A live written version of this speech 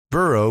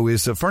Burrow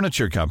is a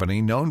furniture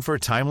company known for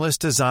timeless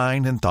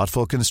design and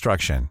thoughtful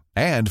construction,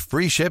 and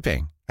free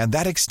shipping, and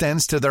that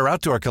extends to their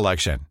outdoor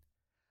collection.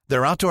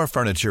 Their outdoor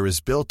furniture is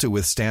built to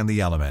withstand the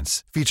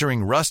elements,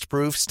 featuring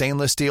rust-proof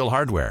stainless steel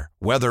hardware,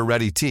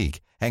 weather-ready teak,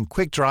 and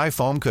quick-dry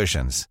foam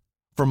cushions.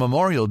 For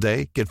Memorial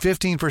Day, get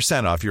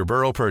 15% off your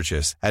Burrow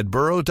purchase at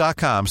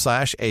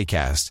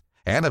burrow.com/ACAST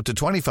and up to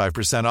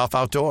 25% off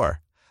outdoor.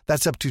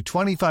 That's up to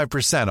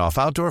 25% off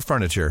outdoor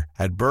furniture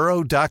at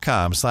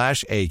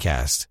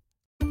burrow.com/ACAST.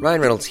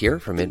 Ryan Reynolds here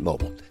from Mint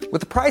Mobile.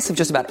 With the price of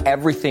just about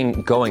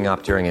everything going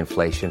up during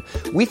inflation,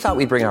 we thought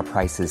we'd bring our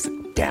prices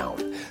down.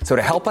 So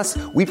to help us,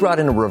 we brought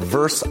in a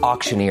reverse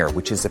auctioneer,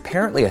 which is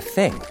apparently a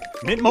thing.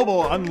 Mint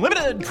Mobile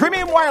Unlimited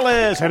Premium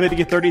Wireless. How to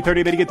get 30,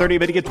 30, bit to get 30,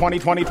 bit to get 20,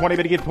 20, 20,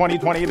 bit to get 20,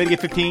 20, bit to get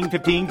 15,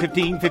 15,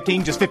 15,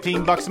 15, just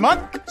 $15 a month?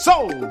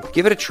 Sold!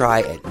 Give it a try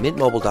at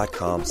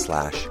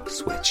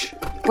mintmobile.com/switch.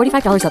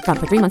 $45 up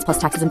front for 3 months plus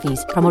taxes and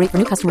fees. Promo rate for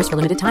new customers for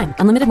limited time.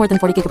 Unlimited more than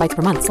 40 gigabytes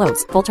per month.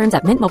 Slows full terms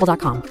at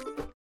mintmobile.com.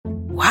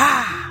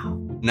 Wow.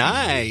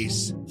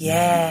 Nice.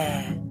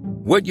 Yeah.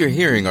 What you're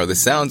hearing are the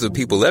sounds of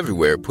people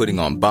everywhere putting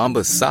on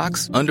Bombas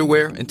socks,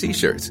 underwear, and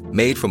T-shirts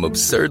made from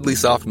absurdly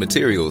soft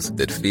materials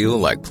that feel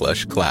like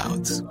plush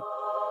clouds.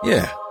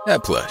 Yeah,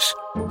 that plush.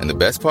 And the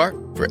best part?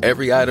 For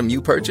every item you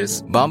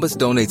purchase, Bombas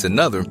donates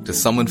another to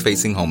someone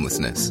facing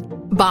homelessness.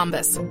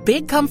 Bombas.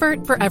 Big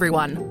comfort for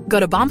everyone. Go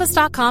to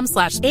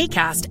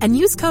bombas.com/ACAST and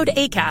use code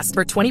ACAST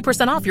for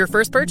 20% off your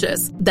first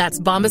purchase. That's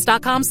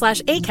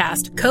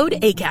bombas.com/ACAST. Code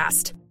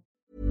ACAST.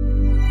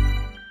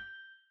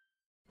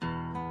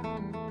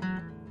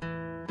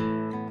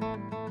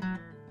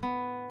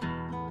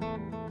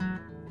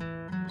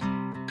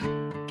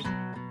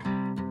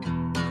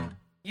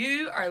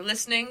 You are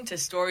listening to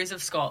Stories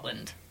of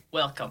Scotland.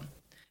 Welcome.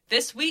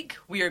 This week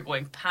we are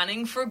going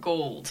panning for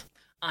gold.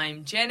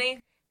 I'm Jenny.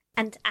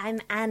 And I'm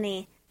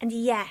Annie. And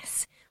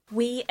yes,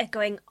 we are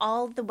going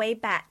all the way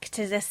back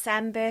to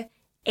December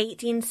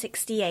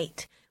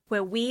 1868,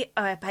 where we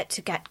are about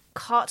to get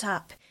caught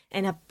up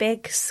in a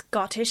big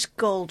Scottish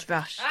gold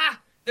rush.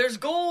 There's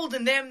gold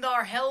in them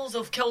thar hills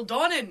of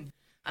Kildonan.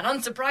 And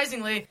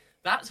unsurprisingly,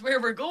 that's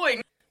where we're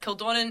going.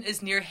 Kildonan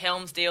is near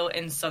Helmsdale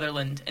in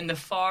Sutherland, in the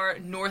far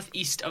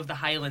northeast of the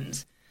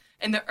Highlands.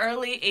 In the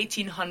early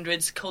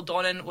 1800s,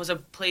 Kildonan was a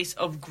place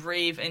of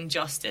grave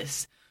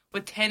injustice,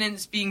 with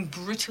tenants being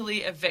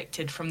brutally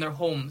evicted from their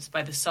homes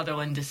by the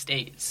Sutherland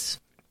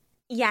estates.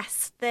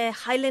 Yes, the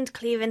Highland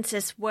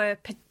clearances were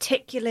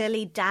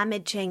particularly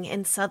damaging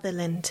in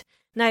Sutherland.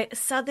 Now,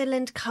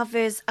 Sutherland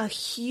covers a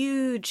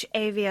huge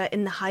area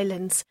in the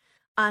Highlands,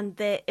 and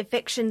the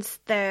evictions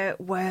there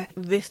were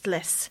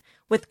ruthless,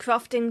 with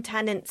crofting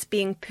tenants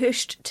being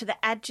pushed to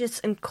the edges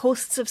and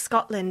coasts of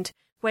Scotland,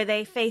 where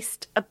they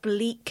faced a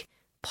bleak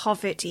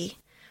poverty,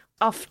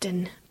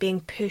 often being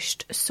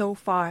pushed so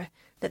far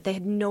that they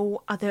had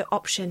no other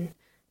option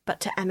but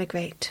to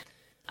emigrate.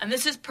 And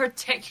this is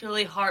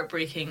particularly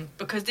heartbreaking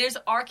because there's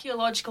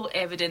archaeological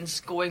evidence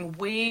going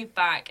way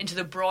back into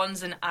the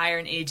Bronze and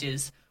Iron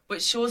Ages,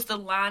 which shows the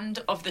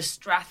land of the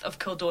Strath of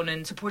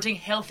Kildonan supporting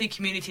healthy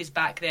communities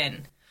back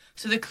then.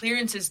 So the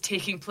clearances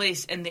taking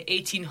place in the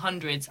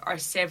 1800s are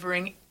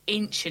severing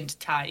ancient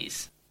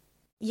ties.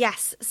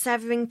 Yes,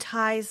 severing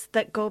ties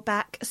that go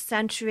back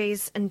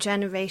centuries and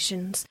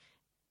generations,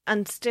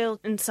 and still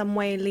in some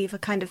way leave a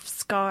kind of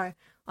scar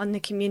on the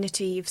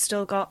community. You've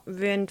still got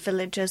ruined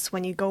villages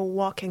when you go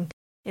walking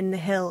in the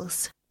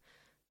hills.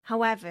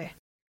 However,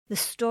 the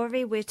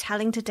story we're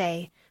telling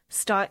today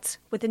starts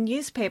with a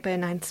newspaper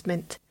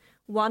announcement,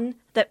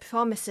 one that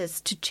promises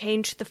to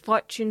change the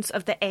fortunes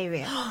of the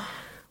area.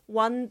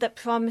 One that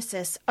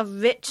promises a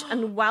rich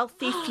and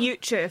wealthy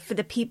future for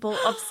the people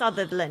of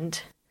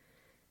Sutherland.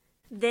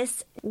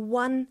 This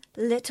one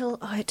little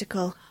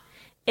article,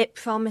 it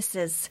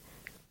promises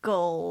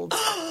gold.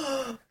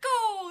 Gold,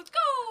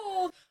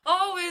 gold!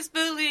 Always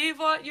believe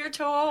what you're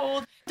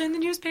told. In the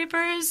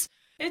newspapers,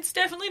 it's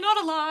definitely not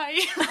a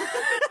lie.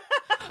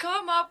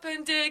 Come up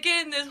and dig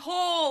in this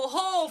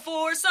hole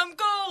for some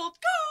gold,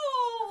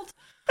 gold!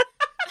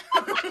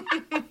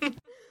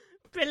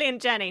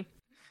 Brilliant, Jenny.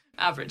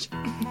 Average.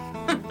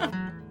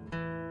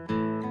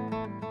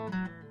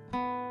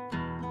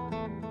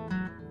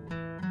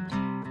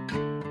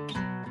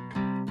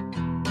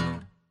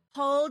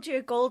 Hold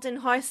your golden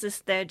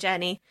horses there,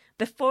 Jenny.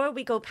 Before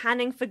we go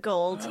panning for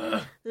gold,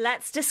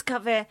 let's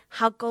discover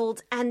how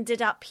gold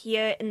ended up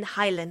here in the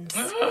Highlands.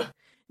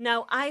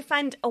 Now, I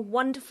found a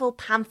wonderful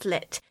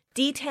pamphlet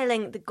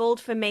detailing the gold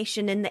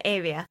formation in the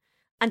area,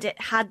 and it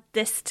had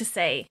this to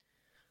say.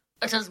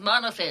 It is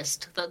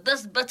manifest that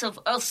this bit of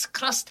earth's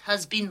crust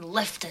has been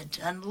lifted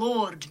and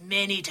lowered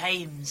many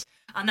times,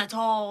 and that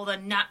all the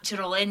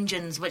natural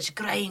engines which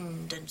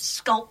grind and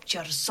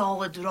sculpture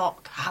solid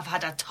rock have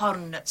had a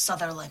turn at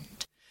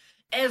Sutherland.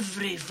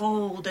 Every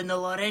fold in the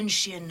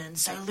Laurentian and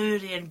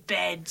Silurian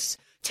beds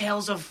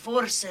tells of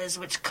forces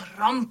which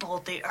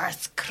crumpled the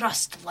earth's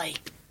crust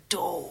like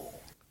dough.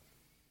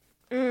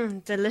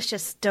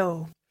 Delicious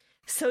dough.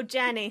 So,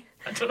 Jenny...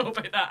 I don't know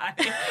about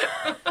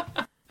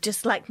that.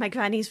 Just like my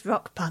granny's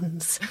rock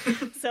puns.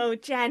 So,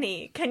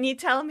 Jenny, can you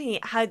tell me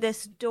how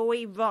this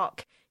doughy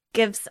rock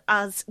gives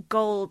us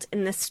gold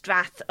in the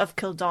Strath of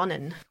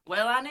Kildonan?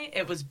 Well, Annie,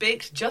 it was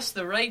baked just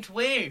the right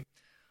way.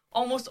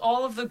 Almost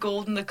all of the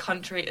gold in the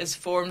country is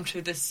formed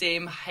through the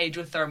same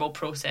hydrothermal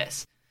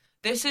process.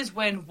 This is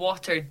when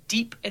water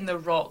deep in the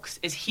rocks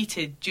is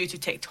heated due to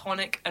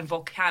tectonic and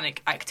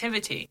volcanic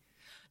activity.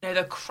 Now,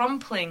 the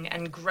crumpling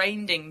and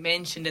grinding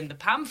mentioned in the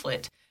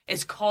pamphlet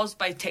is caused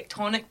by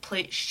tectonic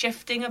plates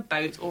shifting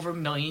about over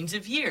millions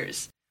of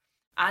years.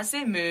 As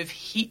they move,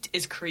 heat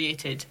is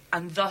created,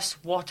 and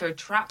thus water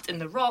trapped in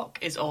the rock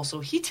is also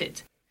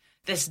heated.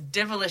 This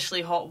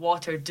devilishly hot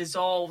water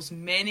dissolves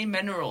many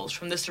minerals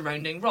from the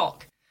surrounding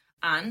rock,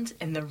 and,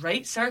 in the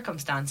right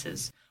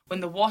circumstances, when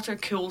the water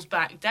cools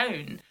back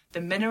down, the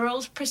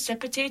minerals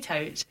precipitate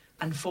out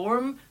and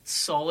form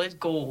solid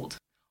gold.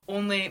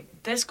 Only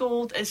this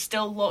gold is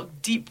still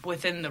locked deep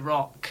within the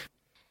rock.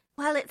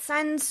 Well, it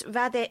sounds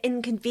rather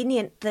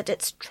inconvenient that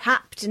it's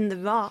trapped in the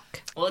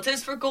rock. Well, it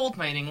is for gold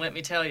mining, let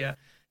me tell you.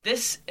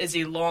 This is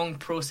a long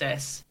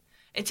process.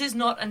 It is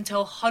not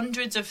until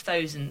hundreds of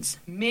thousands,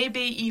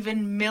 maybe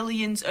even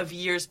millions of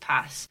years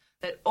pass,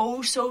 that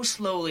oh so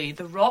slowly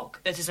the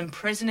rock that is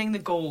imprisoning the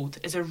gold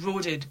is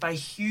eroded by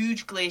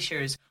huge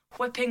glaciers,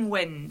 whipping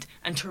wind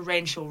and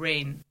torrential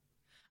rain.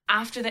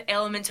 After the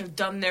elements have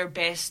done their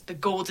best, the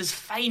gold is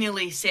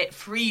finally set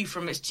free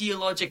from its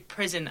geologic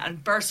prison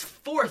and bursts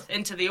forth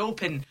into the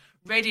open,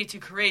 ready to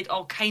create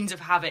all kinds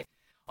of havoc.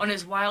 On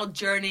its wild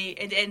journey,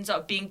 it ends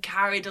up being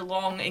carried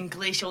along in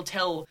glacial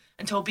till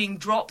until being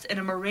dropped in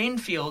a moraine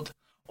field,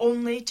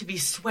 only to be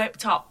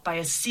swept up by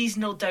a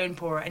seasonal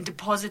downpour and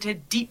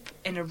deposited deep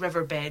in a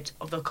riverbed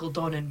of the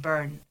Kildonan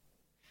Burn.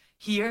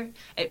 Here,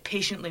 it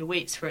patiently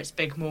waits for its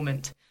big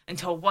moment,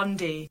 until one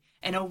day,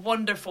 in a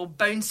wonderful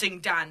bouncing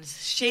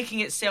dance, shaking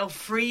itself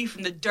free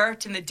from the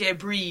dirt and the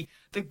debris,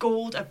 the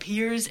gold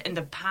appears in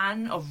the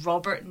pan of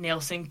Robert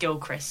Nelson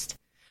Gilchrist,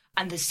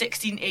 and the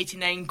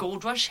 1689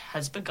 gold rush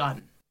has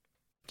begun.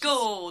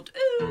 Gold,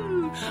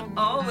 ooh,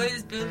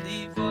 always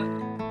believe what...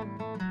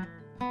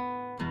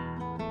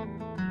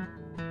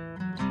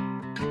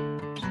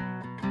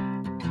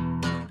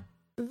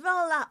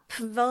 Roll up,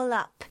 roll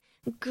up.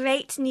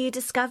 Great new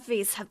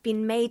discoveries have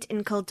been made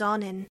in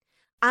Kildonan,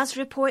 as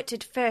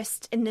reported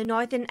first in the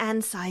Northern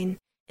Ensign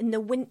in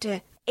the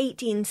winter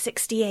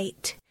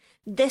 1868.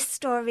 This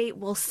story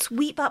will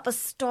sweep up a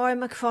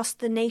storm across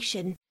the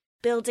nation,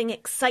 building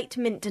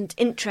excitement and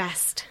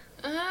interest.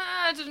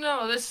 I don't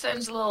know, this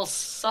sounds a little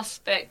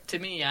suspect to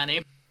me,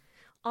 Annie.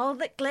 All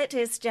that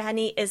glitters,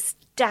 Jenny, is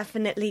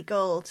definitely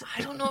gold.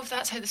 I don't know if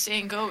that's how the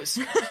saying goes.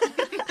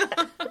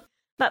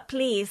 But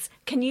please,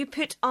 can you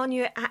put on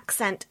your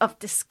accent of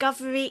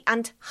discovery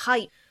and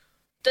hype?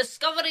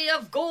 Discovery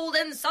of gold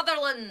in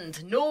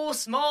Sutherland. No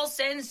small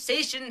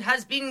sensation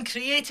has been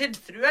created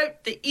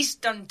throughout the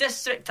eastern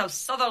district of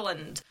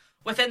Sutherland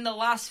within the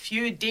last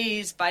few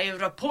days by a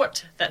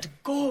report that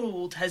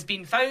gold has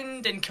been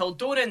found in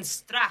Kildonan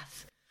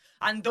Strath.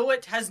 And though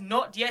it has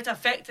not yet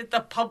affected the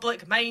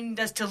public mind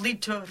as to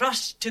lead to a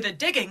rush to the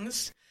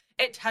diggings,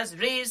 it has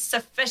raised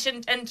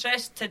sufficient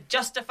interest to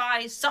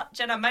justify such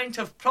an amount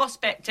of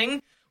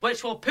prospecting,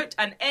 which will put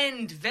an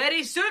end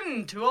very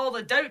soon to all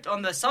the doubt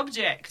on the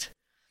subject.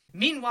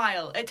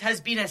 Meanwhile, it has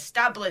been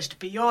established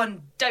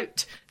beyond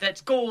doubt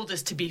that gold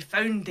is to be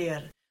found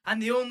there,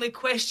 and the only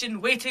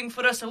question waiting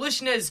for a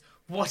solution is,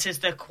 what is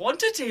the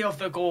quantity of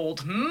the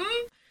gold,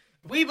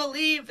 We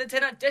believe that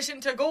in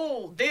addition to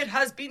gold, there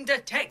has been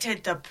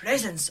detected the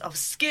presence of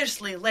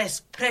scarcely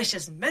less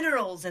precious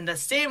minerals in the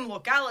same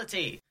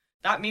locality.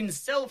 That means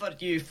silver,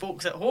 you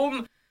folks at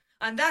home.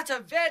 And that a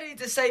very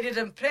decided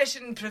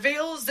impression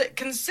prevails that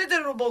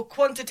considerable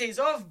quantities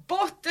of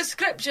both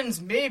descriptions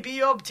may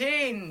be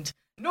obtained.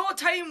 No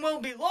time will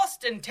be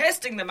lost in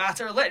testing the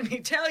matter, let me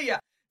tell you.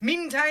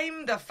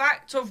 Meantime, the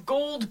fact of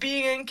gold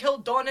being in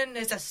Kildonan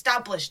is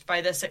established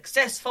by the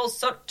successful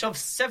search of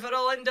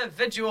several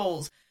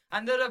individuals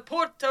and the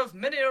report of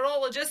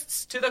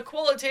mineralogists to the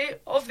quality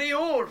of the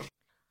ore.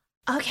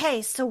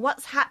 Okay, so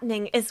what's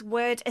happening is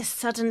word is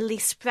suddenly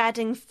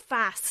spreading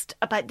fast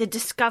about the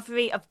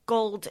discovery of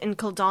gold in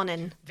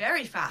Kildonan.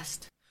 Very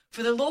fast.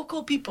 For the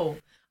local people,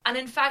 and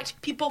in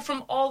fact people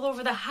from all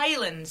over the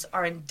Highlands,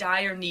 are in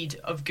dire need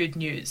of good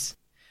news.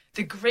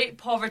 The great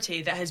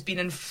poverty that has been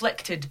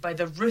inflicted by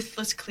the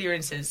ruthless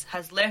clearances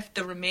has left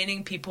the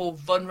remaining people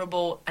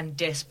vulnerable and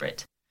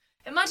desperate.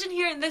 Imagine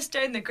hearing this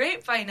down the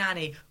grapevine,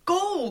 Annie.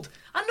 Gold!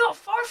 And not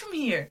far from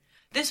here.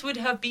 This would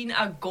have been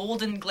a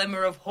golden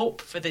glimmer of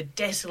hope for the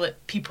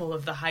desolate people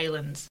of the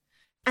Highlands.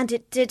 And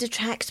it did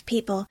attract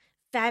people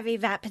very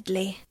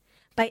rapidly.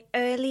 By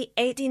early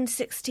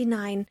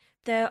 1869,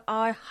 there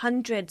are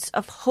hundreds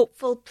of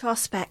hopeful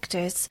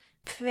prospectors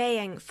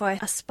praying for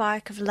a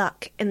spark of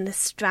luck in the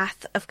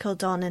Strath of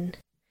Kildonan.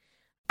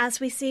 As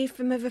we see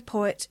from a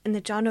report in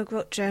the John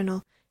O'Groat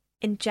Journal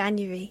in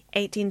January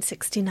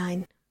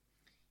 1869.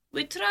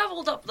 We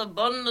travelled up the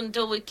burn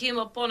until we came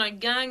upon a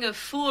gang of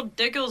 4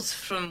 diggers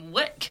from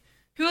Wick,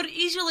 who are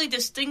easily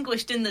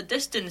distinguished in the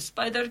distance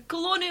by their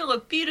colonial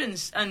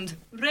appearance and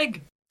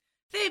rig.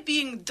 They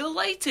being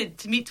delighted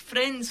to meet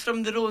friends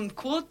from their own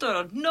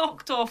quarter,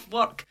 knocked off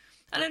work,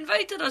 and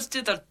invited us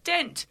to their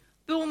tent,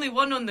 the only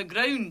one on the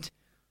ground.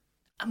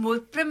 A more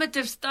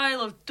primitive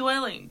style of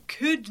dwelling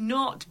could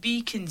not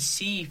be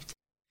conceived.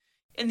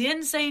 In the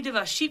inside of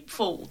a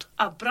sheepfold,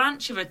 a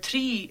branch of a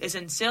tree is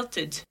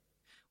inserted,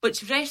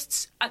 which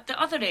rests at the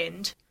other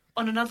end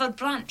on another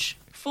branch,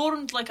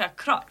 formed like a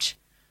crutch.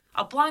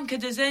 A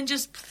blanket is then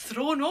just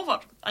thrown over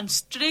and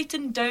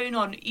straightened down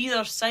on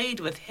either side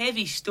with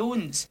heavy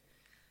stones.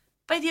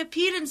 By the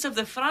appearance of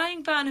the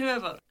frying pan,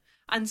 however,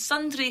 and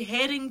sundry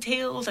herring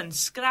tails and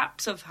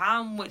scraps of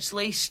ham which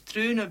lay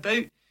strewn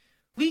about,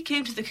 we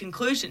came to the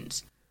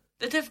conclusions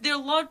that if their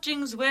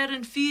lodgings were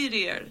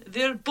inferior,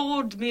 their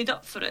board made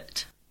up for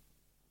it.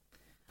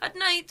 At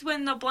night,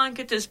 when the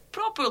blanket is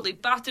properly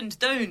battened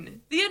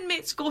down, the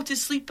inmates go to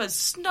sleep as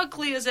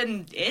snugly as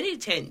in any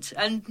tent,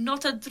 and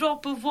not a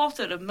drop of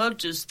water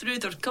emerges through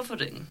their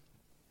covering.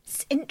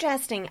 It's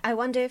interesting. I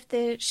wonder if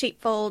the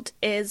sheepfold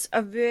is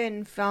a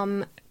ruin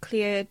from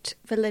cleared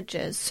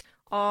villages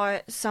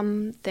or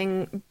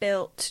something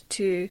built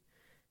to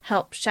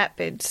help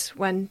shepherds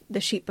when the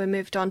sheep were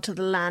moved onto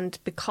the land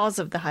because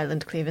of the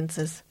Highland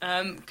clearances.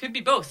 Could be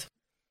both.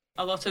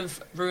 A lot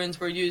of ruins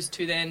were used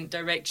to then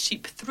direct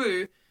sheep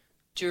through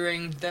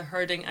during the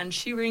herding and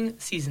shearing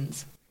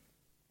seasons.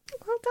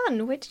 Well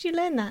done. Where did you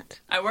learn that?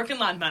 I work in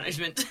land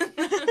management.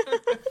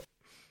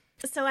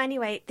 So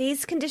anyway,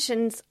 these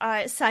conditions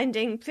are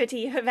sounding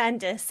pretty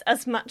horrendous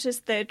as much as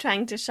they're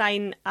trying to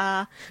shine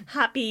a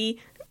happy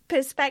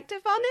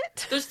perspective on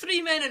it. There's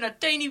 3 men in a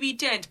tiny wee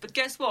tent, but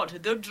guess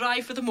what? They're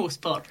dry for the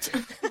most part.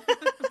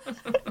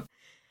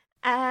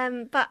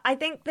 But I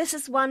think this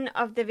is one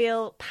of the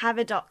real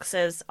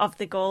paradoxes of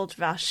the gold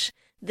rush,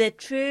 the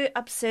true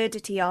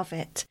absurdity of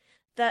it,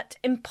 that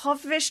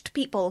impoverished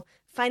people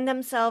find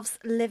themselves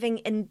living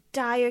in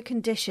dire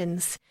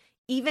conditions,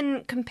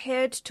 even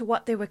compared to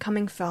what they were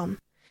coming from,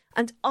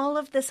 and all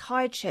of this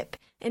hardship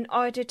in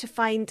order to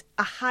find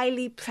a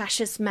highly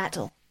precious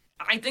metal.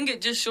 I think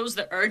it just shows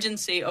the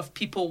urgency of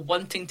people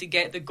wanting to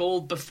get the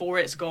gold before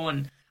it's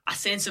gone. A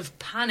sense of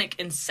panic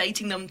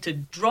inciting them to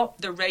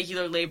drop their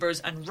regular labours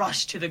and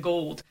rush to the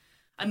gold.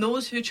 And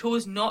those who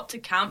chose not to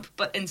camp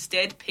but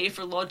instead pay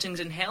for lodgings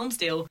in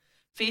Helmsdale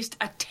faced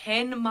a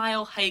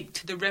 10-mile hike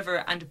to the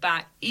river and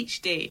back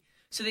each day.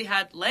 So they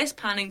had less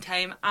panning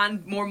time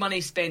and more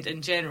money spent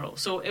in general.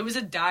 So it was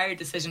a dire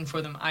decision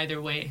for them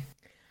either way.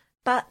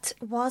 But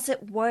was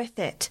it worth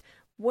it?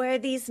 Were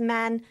these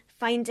men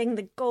finding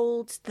the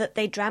gold that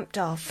they dreamt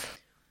of?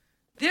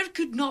 There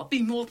could not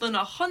be more than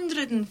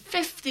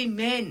 150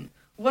 men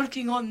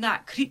working on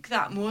that creek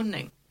that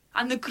morning.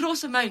 And the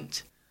gross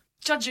amount,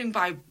 judging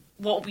by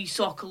what we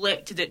saw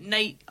collected at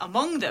night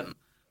among them,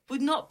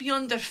 would not be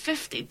under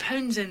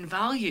 £50 in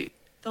value.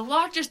 The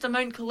largest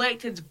amount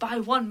collected by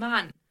one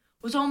man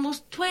was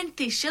almost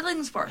 20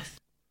 shillings worth.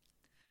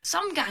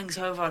 Some gangs,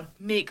 however,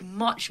 make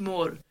much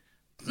more.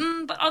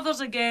 But others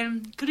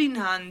again, green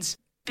hands,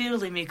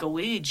 barely make a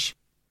wage.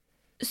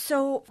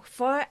 So,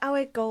 for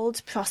our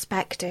gold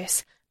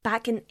prospectors,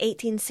 back in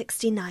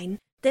 1869,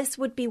 this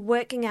would be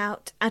working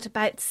out at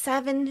about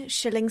 7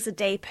 shillings a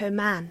day per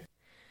man.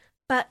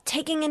 But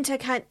taking into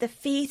account the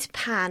fee to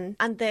pan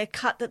and the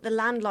cut that the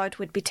landlord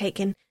would be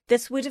taking,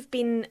 this would have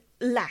been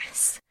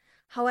less.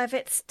 However,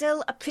 it's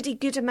still a pretty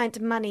good amount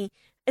of money.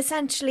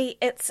 Essentially,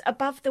 it's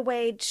above the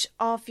wage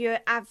of your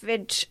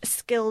average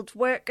skilled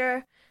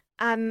worker,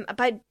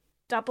 about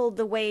double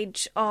the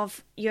wage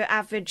of your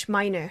average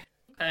miner.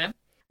 Okay.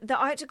 The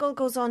article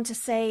goes on to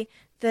say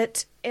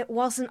that it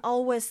wasn't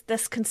always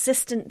this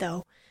consistent,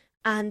 though,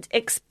 and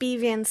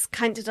experience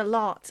counted a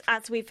lot,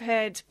 as we've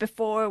heard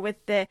before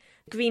with the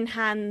green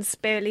hands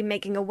barely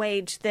making a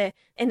wage, the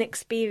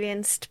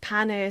inexperienced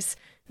panners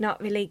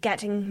not really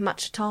getting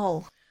much at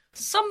all.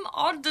 Some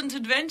ardent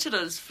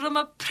adventurers from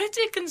a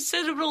pretty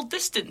considerable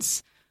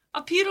distance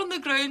appear on the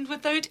ground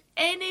without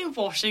any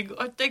washing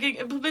or digging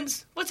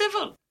implements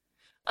whatever,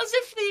 as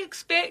if they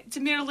expect to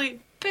merely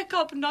pick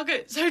up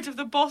nuggets out of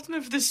the bottom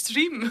of the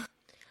stream.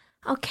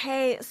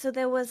 Okay, so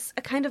there was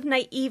a kind of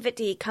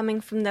naivety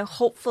coming from the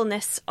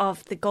hopefulness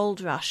of the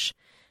gold rush,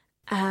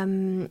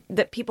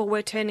 that people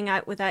were turning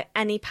out without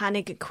any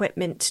panic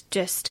equipment,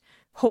 just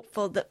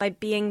hopeful that by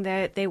being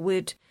there they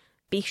would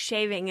be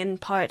sharing in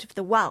part of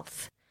the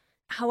wealth.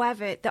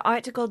 However, the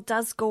article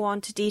does go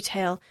on to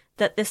detail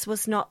that this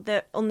was not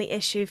the only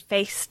issue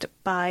faced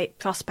by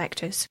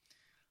prospectors.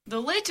 The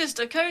latest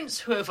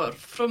accounts, however,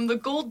 from the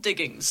gold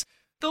diggings,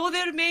 though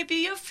there may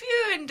be a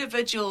few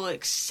individual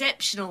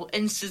exceptional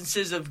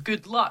instances of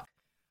good luck,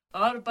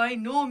 are by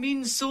no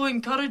means so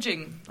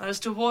encouraging as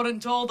to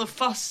warrant all the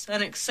fuss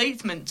and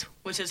excitement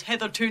which has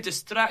hitherto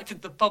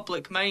distracted the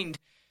public mind.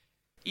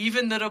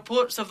 Even the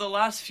reports of the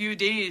last few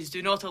days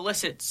do not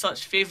elicit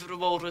such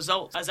favourable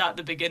results as at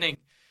the beginning.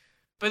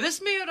 But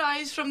this may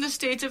arise from the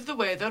state of the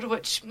weather,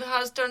 which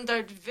has turned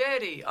out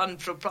very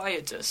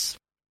unpropitious.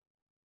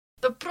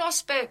 The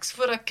prospects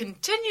for a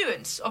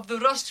continuance of the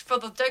rush for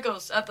the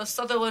diggers at the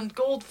Sutherland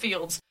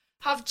goldfields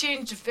have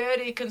changed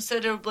very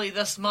considerably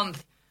this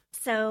month.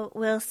 So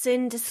we'll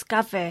soon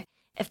discover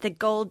if the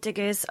gold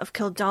diggers of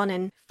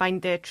Kildonan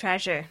find their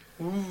treasure.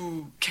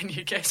 Ooh, can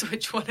you guess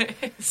which one it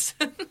is?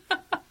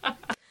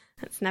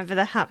 It's never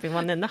the happy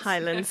one in the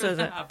Highlands, is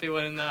the it? happy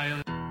one in the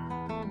Highlands.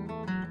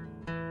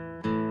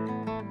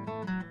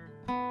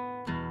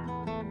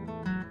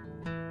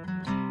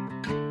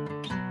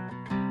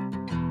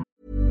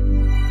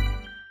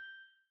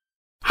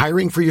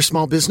 Hiring for your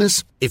small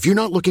business? If you're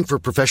not looking for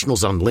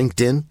professionals on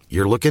LinkedIn,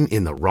 you're looking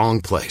in the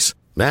wrong place.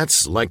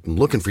 That's like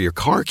looking for your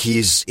car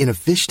keys in a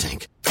fish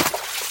tank.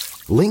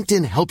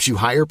 LinkedIn helps you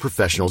hire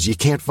professionals you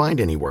can't find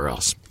anywhere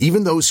else,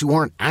 even those who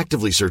aren't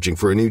actively searching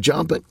for a new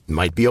job but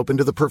might be open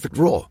to the perfect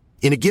role.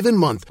 In a given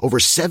month, over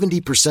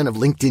 70% of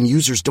LinkedIn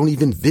users don't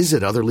even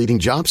visit other leading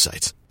job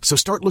sites. So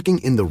start looking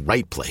in the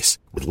right place.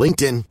 With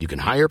LinkedIn, you can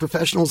hire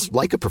professionals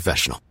like a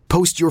professional.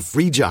 Post your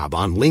free job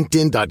on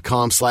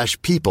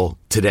linkedin.com/people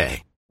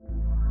today.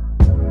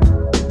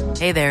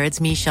 Hey there, it's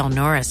Michelle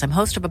Norris. I'm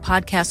host of a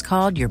podcast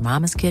called Your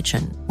Mama's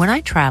Kitchen. When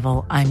I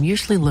travel, I'm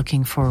usually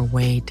looking for a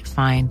way to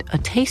find a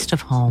taste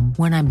of home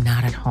when I'm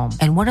not at home.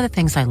 And one of the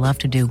things I love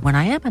to do when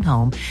I am at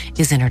home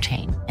is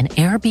entertain. And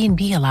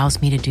Airbnb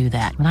allows me to do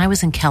that. When I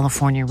was in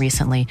California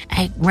recently,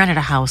 I rented a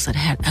house that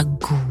had a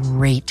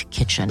great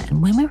kitchen.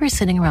 And when we were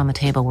sitting around the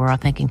table, we're all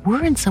thinking,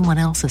 we're in someone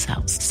else's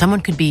house. Someone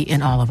could be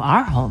in all of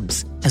our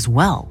homes as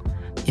well.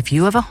 If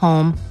you have a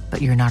home, but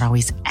you're not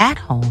always at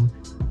home,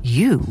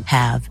 you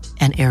have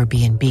an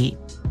Airbnb.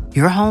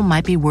 Your home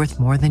might be worth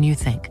more than you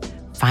think.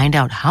 Find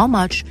out how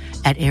much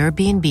at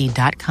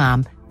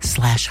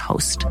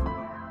airbnb.com/host.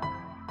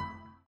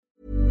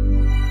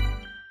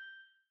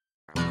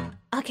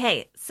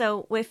 Okay,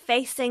 so we're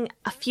facing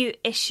a few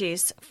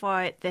issues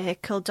for the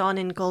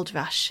Kildonan gold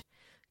rush.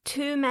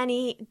 Too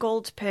many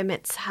gold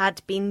permits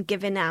had been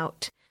given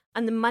out,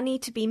 and the money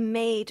to be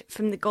made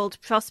from the gold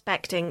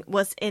prospecting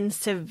was in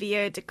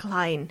severe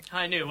decline.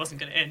 I knew it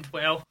wasn't going to end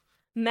well.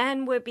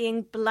 Men were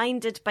being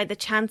blinded by the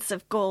chance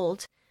of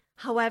gold.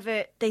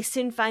 However, they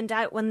soon found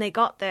out when they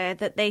got there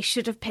that they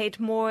should have paid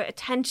more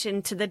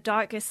attention to the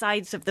darker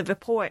sides of the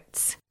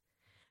reports.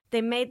 They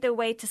made their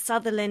way to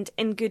Sutherland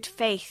in good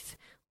faith,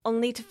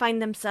 only to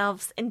find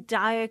themselves in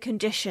dire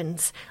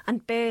conditions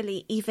and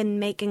barely even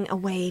making a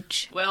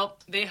wage. Well,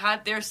 they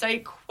had their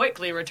sight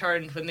quickly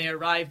returned when they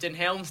arrived in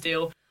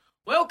Helmsdale.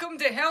 Welcome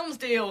to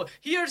Helmsdale.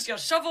 Here's your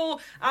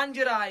shovel and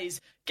your eyes.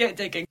 Get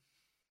digging.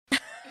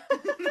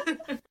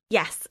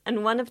 Yes,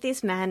 and one of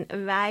these men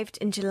arrived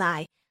in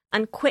July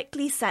and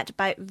quickly set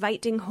about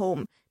writing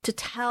home to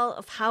tell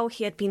of how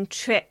he had been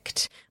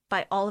tricked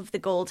by all of the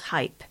gold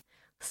hype.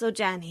 So,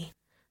 Jenny,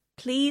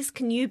 please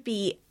can you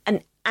be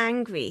an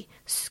angry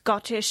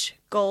Scottish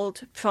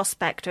gold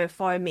prospector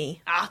for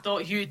me? I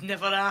thought you'd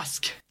never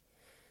ask.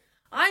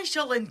 I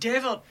shall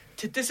endeavour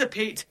to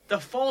dissipate the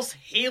false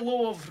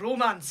halo of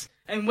romance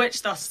in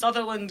which the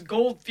Sutherland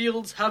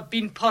goldfields have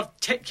been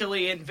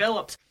particularly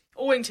enveloped,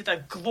 owing to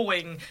the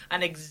glowing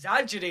and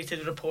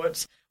exaggerated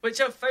reports which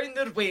have found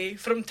their way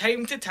from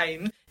time to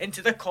time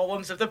into the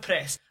columns of the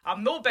press.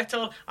 I'm no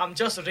bitter, I'm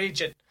just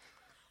raging.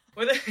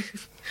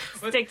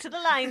 Stick to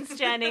the lines,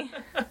 Jenny.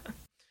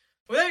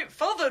 Without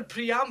further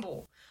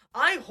preamble,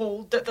 I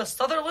hold that the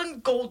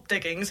Sutherland gold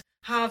diggings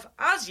have,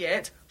 as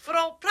yet, for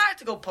all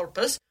practical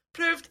purpose,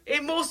 proved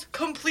a most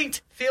complete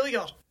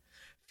failure.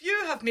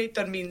 Few have made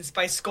their means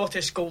by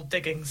Scottish gold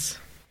diggings.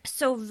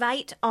 So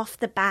right off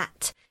the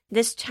bat,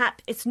 this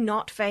chap is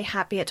not very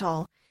happy at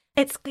all.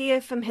 It's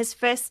clear from his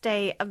first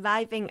day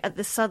arriving at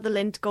the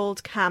Sutherland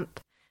Gold Camp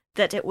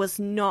that it was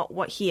not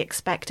what he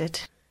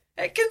expected.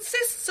 It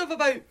consists of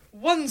about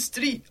one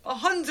street,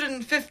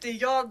 150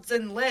 yards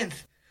in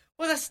length,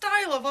 with a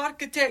style of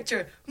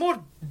architecture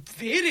more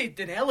varied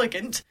than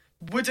elegant.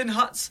 Wooden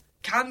huts,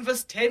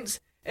 canvas tents,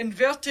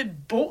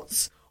 inverted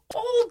boats,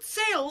 old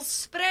sails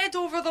spread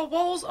over the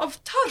walls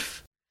of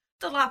turf,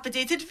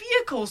 dilapidated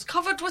vehicles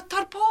covered with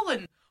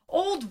tarpaulin,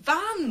 old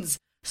vans,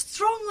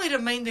 strongly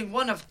reminding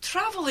one of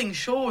travelling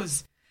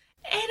shows.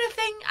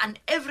 Anything and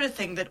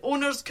everything that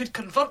owners could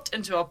convert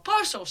into a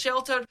partial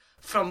shelter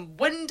from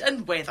wind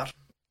and weather.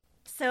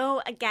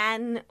 So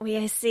again, we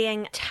are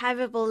seeing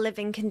terrible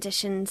living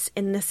conditions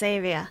in this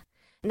area.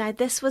 Now,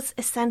 this was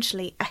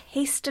essentially a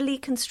hastily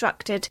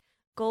constructed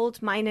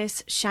gold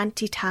miners'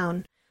 shanty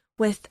town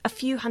with a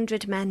few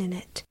hundred men in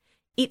it.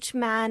 Each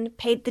man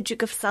paid the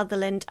Duke of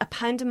Sutherland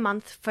 £1 a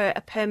month for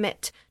a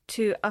permit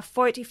to a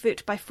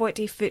 40-foot by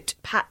 40-foot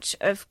patch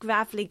of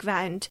gravelly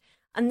ground,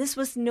 and this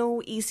was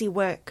no easy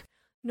work,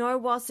 nor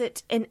was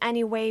it in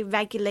any way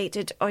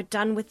regulated or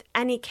done with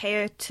any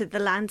care to the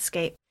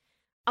landscape.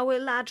 Our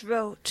lad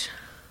wrote,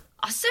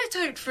 I set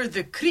out for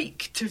the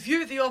creek to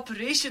view the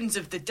operations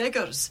of the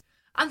diggers,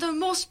 and the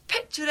most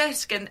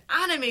picturesque and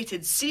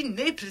animated scene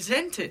they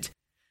presented.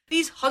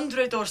 These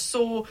 100 or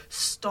so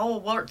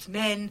stalwart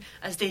men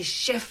as they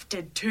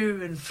shifted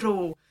to and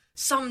fro,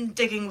 some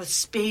digging with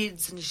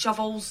spades and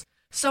shovels,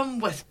 some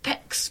with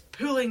picks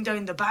pulling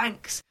down the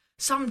banks,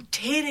 some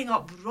tearing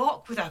up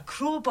rock with a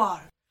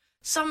crowbar,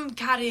 some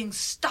carrying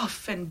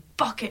stuff in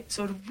buckets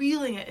or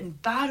wheeling it in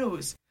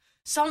barrows,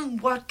 some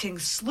working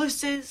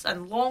sluices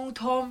and long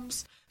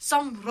toms,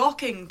 some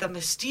rocking the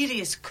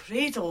mysterious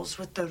cradles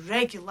with the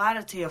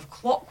regularity of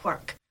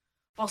clockwork,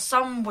 while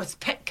some with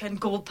pick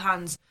and gold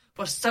pans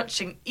were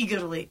searching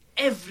eagerly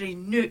every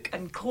nook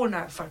and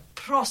corner for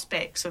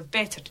prospects of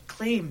better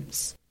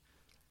claims.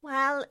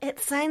 Well,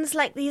 it sounds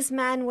like these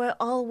men were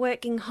all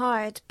working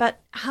hard, but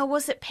how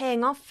was it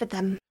paying off for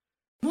them?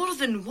 More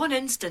than one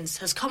instance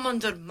has come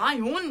under my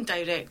own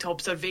direct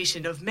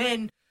observation of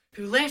men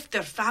who left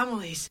their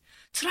families,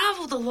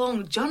 travelled a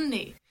long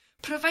journey,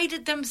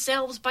 provided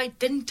themselves by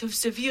dint of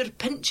severe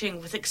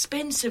pinching with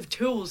expensive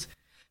tools,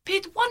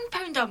 paid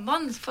 £1 a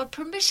month for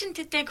permission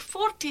to dig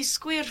 40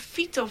 square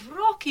feet of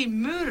rocky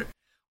moor,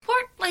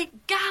 worked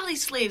like galley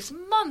slaves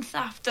month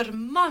after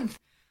month,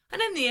 and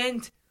in the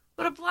end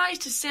were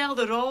obliged to sell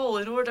their all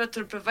in order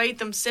to provide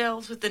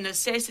themselves with the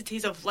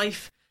necessities of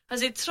life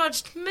as they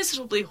trudged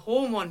miserably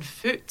home on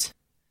foot.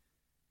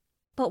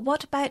 But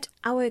what about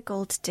our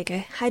gold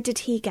digger? How did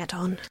he get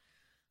on?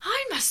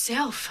 I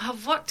myself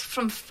have worked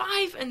from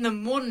 5 in the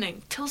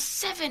morning till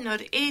 7 or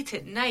 8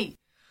 at night,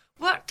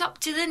 worked up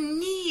to the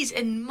knees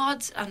in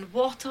mud and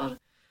water,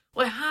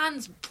 with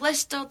hands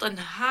blistered and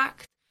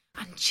hacked,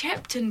 and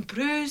chipped and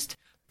bruised,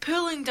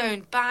 pulling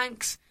down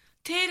banks,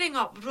 tearing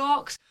up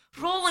rocks,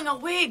 rolling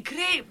away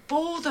great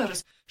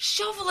boulders,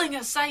 shovelling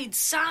aside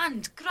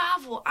sand,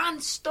 gravel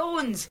and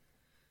stones.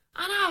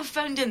 And I have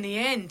found in the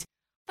end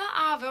that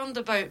I've earned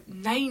about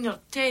 9 or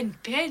 10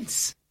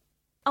 pence.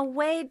 A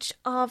wage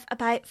of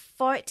about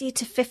 40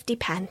 to 50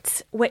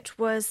 pence, which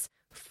was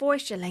 4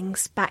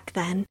 shillings back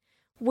then,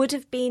 would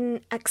have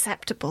been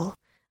acceptable,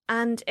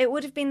 and it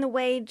would have been the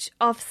wage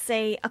of,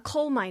 say, a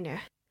coal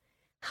miner.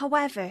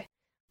 However,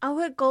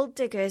 our gold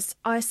diggers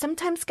are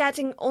sometimes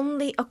getting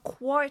only a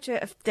quarter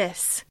of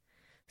this,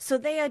 so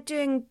they are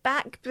doing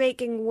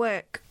back-breaking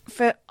work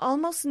for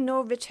almost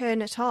no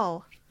return at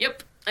all.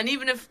 Yep, and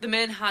even if the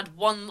men had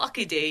one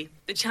lucky day,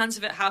 the chance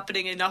of it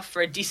happening enough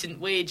for a decent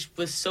wage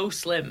was so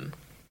slim.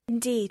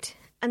 Indeed,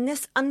 and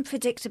this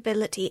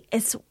unpredictability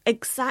is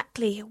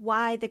exactly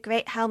why the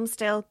Great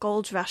Helmsdale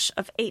Gold Rush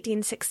of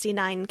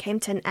 1869 came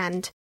to an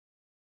end,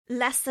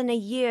 less than a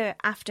year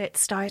after it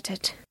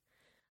started.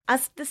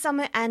 As the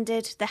summer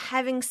ended, the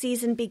herring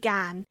season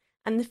began,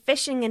 and the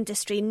fishing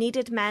industry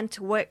needed men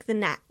to work the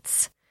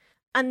nets.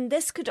 And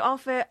this could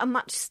offer a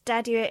much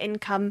steadier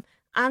income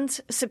and,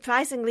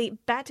 surprisingly,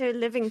 better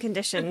living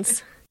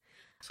conditions.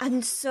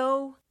 And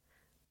so,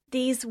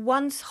 these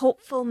once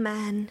hopeful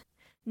men,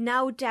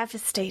 now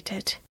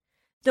devastated,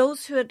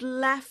 those who had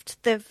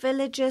left their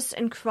villages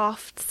and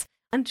crofts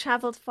and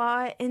travelled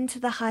far into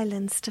the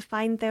Highlands to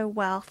find their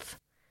wealth,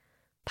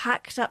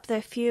 packed up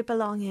their few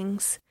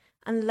belongings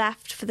and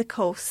left for the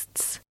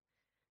coasts,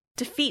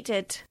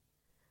 defeated,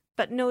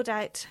 but no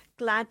doubt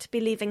glad to be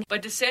leaving. By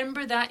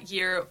December that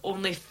year,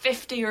 only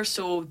 50 or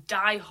so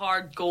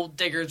die-hard gold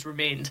diggers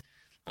remained.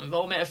 We've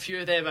all met a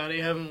few of them,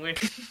 Annie, haven't we?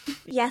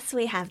 Yes,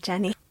 we have,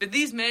 Jenny. But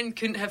these men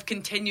couldn't have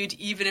continued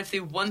even if they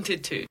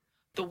wanted to.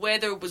 The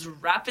weather was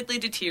rapidly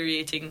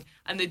deteriorating,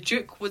 and the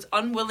Duke was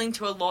unwilling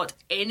to allot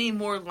any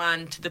more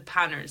land to the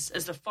panners,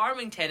 as the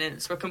farming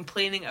tenants were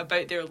complaining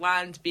about their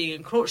land being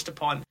encroached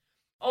upon.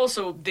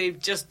 Also, they've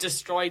just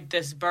destroyed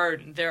this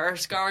burn. There are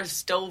scars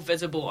still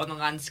visible on the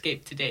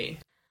landscape today.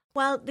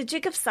 Well, the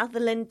Duke of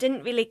Sutherland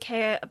didn't really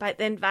care about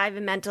the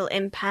environmental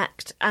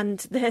impact and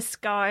the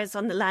scars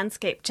on the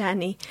landscape,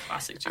 Jenny.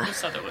 Classic Duke of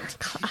Sutherland.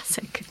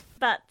 Classic.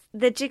 But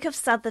the Duke of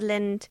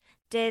Sutherland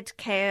did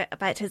care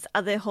about his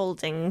other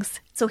holdings,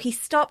 so he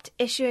stopped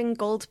issuing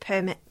gold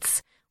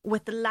permits,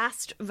 with the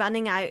last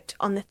running out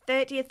on the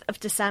 30th of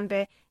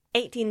December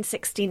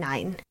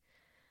 1869.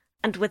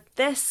 And with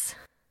this,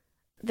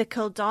 the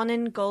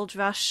Kildonan gold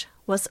rush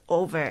was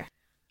over.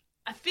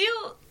 I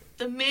feel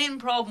the main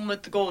problem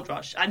with the gold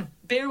rush, and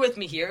bear with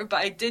me here,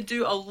 but I did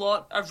do a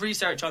lot of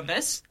research on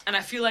this, and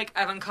I feel like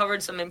I've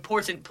uncovered some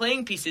important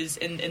playing pieces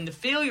in the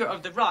failure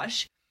of the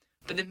rush,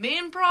 but the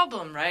main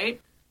problem,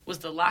 right, was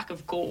the lack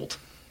of gold.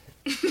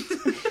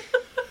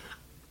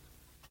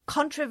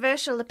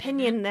 Controversial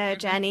opinion there,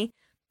 Jenny,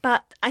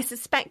 but I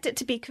suspect it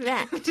to be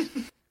correct.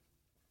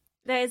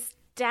 There's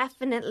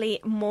definitely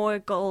more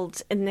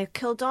gold in the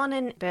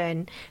Kildonan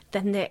burn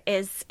than there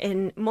is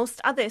in most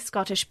other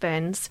Scottish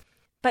burns.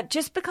 But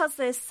just because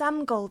there's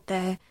some gold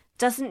there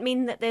doesn't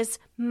mean that there's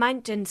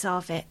mountains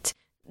of it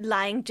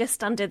lying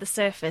just under the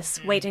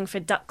surface, waiting for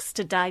ducks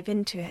to dive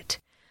into it.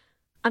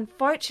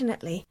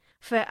 Unfortunately,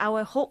 for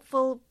our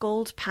hopeful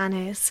gold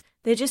panners,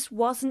 there just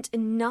wasn't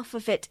enough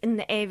of it in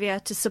the area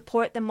to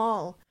support them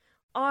all,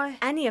 or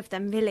any of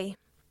them really.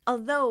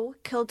 Although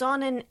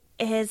Kildonan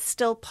is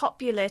still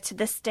popular to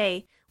this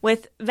day,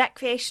 with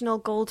recreational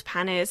gold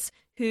panners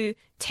who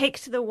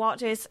take to the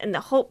waters in the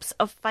hopes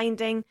of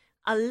finding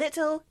a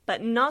little,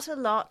 but not a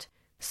lot,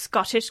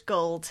 Scottish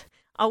gold.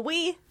 A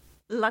wee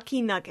lucky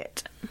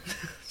nugget.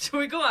 Shall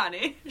we go,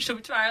 Annie? Shall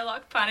we try our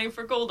luck panning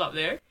for gold up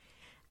there?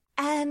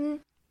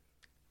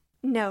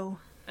 No.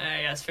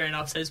 Yes, fair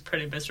enough. Sounds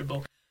pretty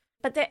miserable.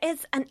 But there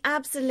is an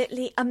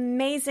absolutely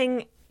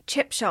amazing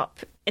chip shop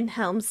in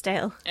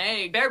Helmsdale.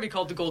 Hey, better be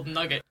called the Golden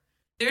Nugget.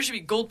 There should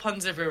be gold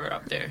puns everywhere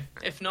up there.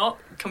 If not,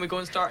 can we go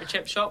and start a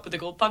chip shop with a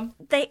gold pun?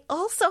 They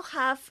also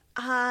have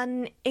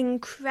an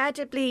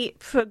incredibly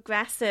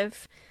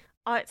progressive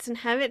arts and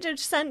heritage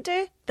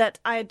centre that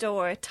I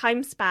adore,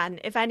 Timespan.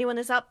 If anyone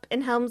is up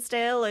in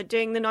Helmsdale or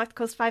doing the North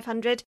Coast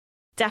 500,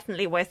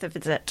 definitely worth a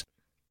visit.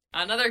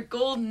 Another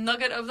gold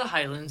nugget of the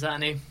Highlands,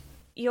 Annie.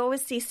 You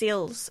always see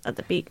seals at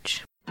the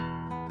beach.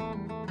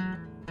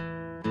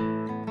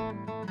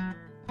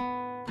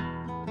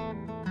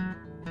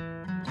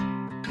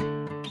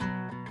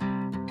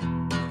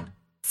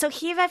 So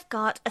here I've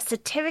got a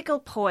satirical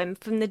poem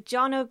from the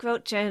John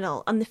O'Groat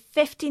Journal on the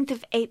 15th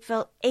of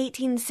April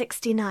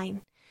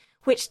 1869,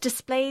 which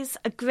displays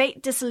a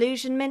great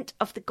disillusionment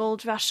of the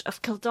gold rush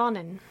of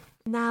Kildonan.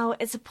 Now,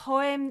 it's a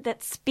poem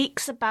that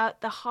speaks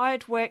about the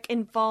hard work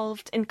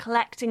involved in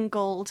collecting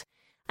gold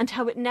and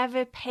how it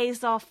never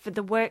pays off for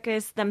the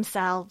workers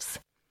themselves.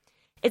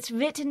 It's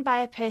written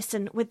by a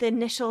person with the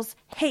initials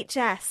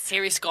HS.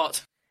 Harry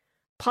Scott.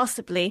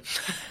 Possibly,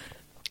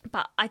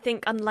 but I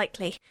think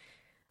unlikely.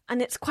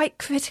 And it's quite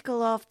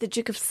critical of the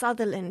Duke of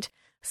Sutherland,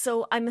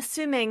 so I'm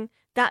assuming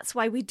that's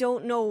why we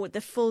don't know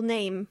the full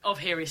name of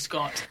Harry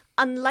Scott.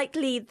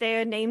 Unlikely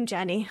their name,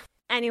 Jenny.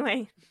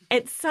 Anyway,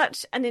 it's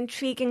such an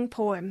intriguing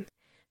poem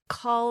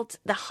called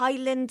The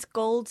Highland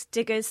Gold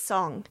Digger's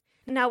Song.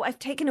 Now, I've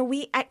taken a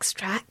wee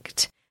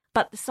extract,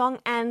 but the song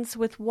ends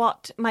with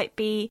what might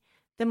be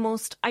the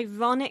most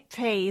ironic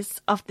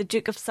praise of the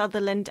Duke of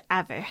Sutherland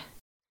ever.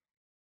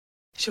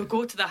 She'll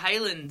go to the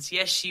Highlands,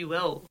 yes she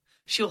will.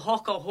 She'll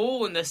hawk a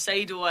hole in the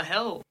side o' a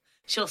hill.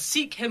 She'll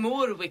seek him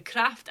o'er with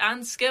craft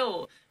and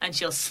skill, and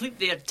she'll sleep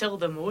there till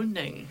the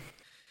morning.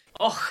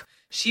 Och,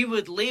 she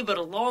would labour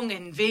long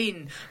in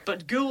vain,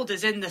 but Gould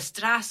is in the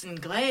strass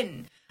and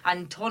glen,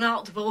 and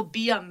Tonalt will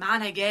be a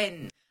man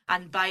again,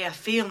 and by a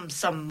fame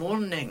some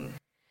morning.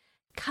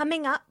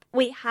 Coming up,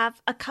 we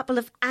have a couple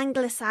of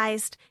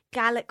anglicised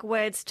Gaelic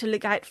words to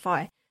look out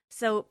for.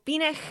 So,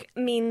 Binach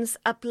means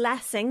a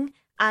blessing,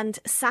 and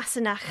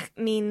Sassenach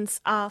means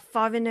a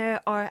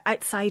foreigner or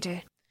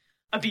outsider.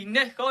 A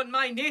Binach on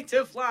my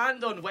native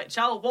land, on which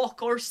I'll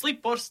walk or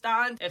sleep or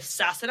stand. If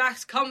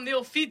Sassenachs come,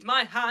 they'll feed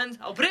my hand.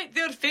 I'll break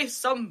their face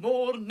some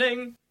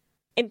morning.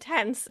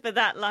 Intense for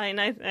that line.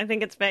 I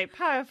think it's very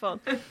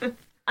powerful.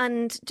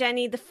 And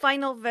Jenny, the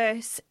final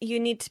verse, you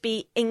need to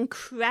be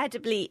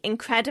incredibly,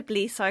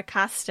 incredibly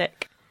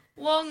sarcastic.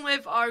 Long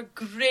live our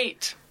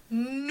great,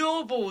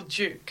 noble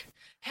Duke.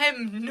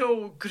 Him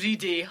no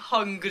greedy,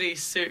 hungry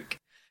sook.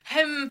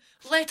 Him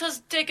let us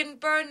dig and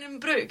burn and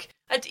brook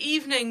at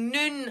evening,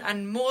 noon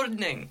and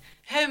morning.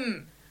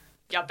 Him,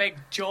 ya big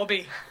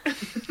jobby.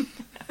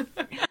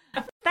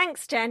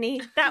 Thanks,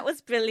 Jenny. That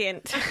was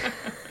brilliant.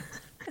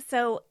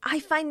 So I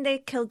find the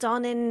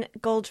Kildonan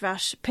Gold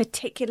Rush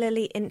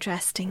particularly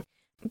interesting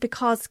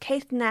because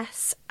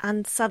Caithness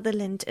and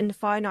Sutherland in the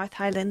far North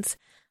Highlands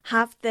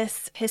have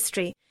this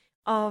history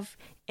of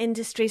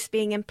industries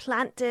being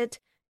implanted,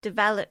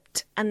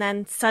 developed and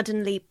then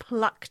suddenly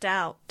plucked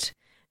out.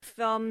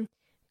 From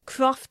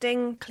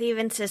crofting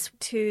clearances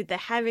to the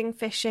herring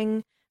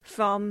fishing,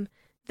 from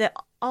the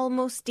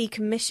almost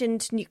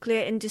decommissioned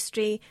nuclear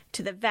industry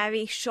to the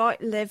very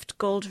short-lived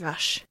gold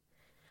rush.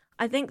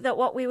 I think that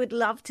what we would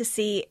love to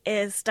see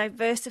is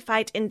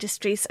diversified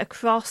industries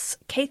across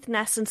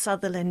Caithness and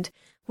Sutherland,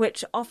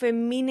 which offer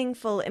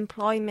meaningful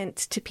employment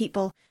to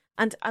people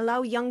and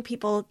allow young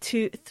people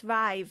to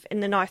thrive in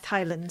the North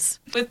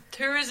Highlands. With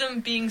tourism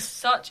being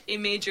such a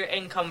major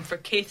income for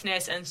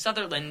Caithness and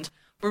Sutherland,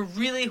 we're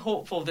really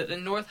hopeful that the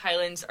North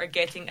Highlands are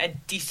getting a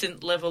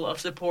decent level of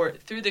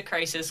support through the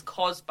crisis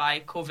caused by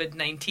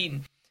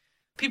COVID-19.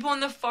 People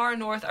in the far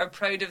north are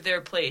proud of their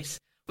place,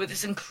 with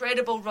its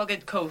incredible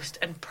rugged coast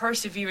and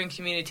persevering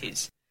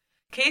communities.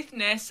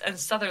 Caithness and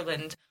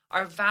Sutherland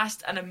are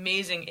vast and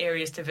amazing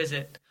areas to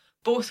visit,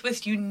 both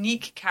with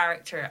unique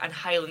character and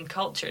Highland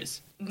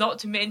cultures, not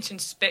to mention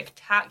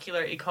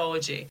spectacular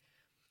ecology.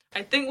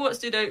 I think what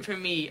stood out for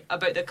me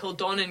about the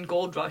Kildonan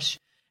Gold Rush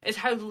is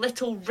how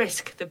little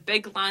risk the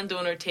big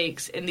landowner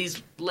takes in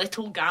these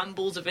little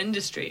gambles of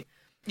industry.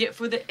 Yet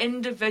for the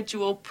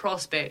individual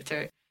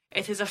prospector,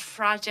 it is a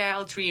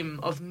fragile dream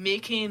of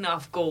making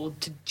enough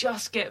gold to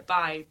just get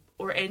by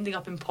or ending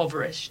up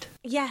impoverished.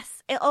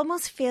 Yes, it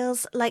almost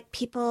feels like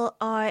people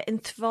are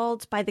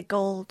enthralled by the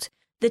gold,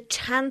 the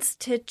chance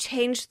to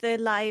change their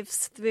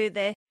lives through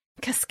the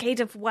cascade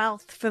of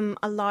wealth from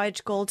a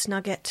large gold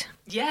nugget.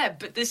 Yeah,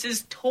 but this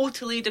is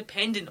totally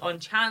dependent on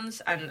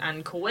chance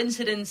and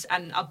coincidence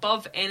and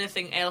above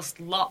anything else,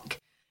 luck.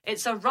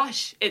 It's a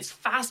rush. It's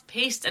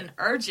fast-paced and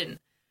urgent.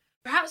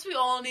 Perhaps we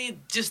all need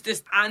just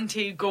this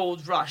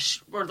anti-gold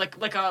rush, or like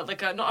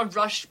a not a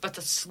rush but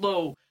a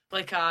slow,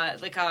 like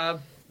a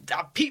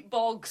peat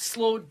bog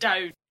slowed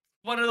down.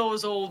 One of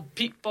those old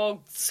peat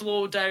bog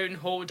slow down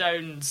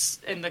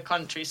hoedowns in the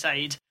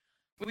countryside.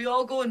 We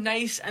all go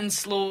nice and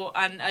slow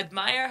and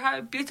admire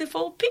how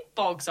beautiful peat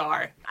bogs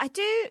are. I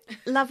do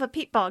love a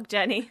peat bog,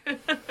 Jenny.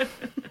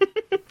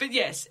 But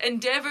yes,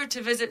 endeavour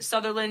to visit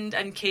Sutherland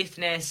and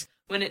Caithness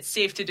when it's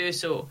safe to do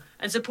so,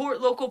 and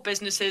support local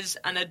businesses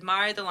and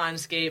admire the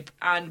landscape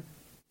and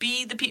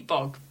be the peat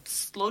bog.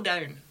 Slow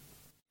down.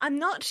 I'm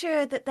not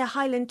sure that the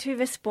Highland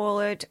Tourist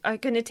Board are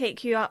going to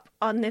take you up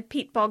on the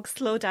peat bog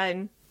slow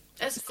down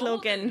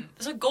slogan. Golden.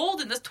 It's a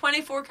golden, this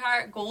 24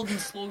 karat golden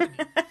slogan.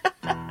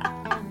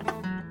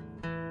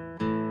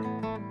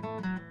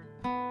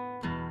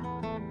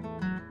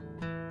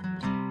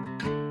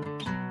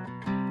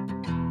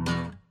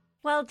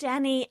 Well,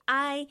 Jenny,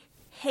 I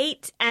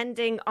hate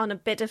ending on a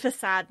bit of a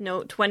sad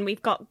note when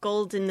we've got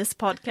gold in this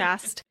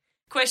podcast.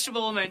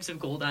 Questionable amounts of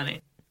gold,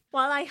 Annie.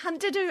 Well, I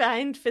hunted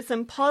around for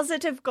some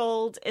positive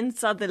gold in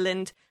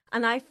Sutherland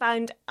and I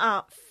found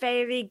a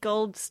fairy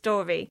gold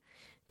story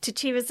to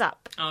cheer us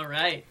up. All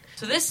right.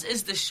 So this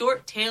is the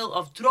short tale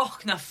of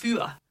Droch na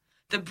Fua,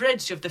 the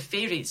bridge of the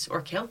fairies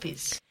or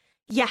kelpies.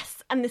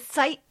 Yes, and the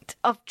site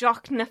of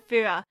Droch na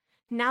Fua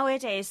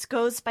nowadays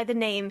goes by the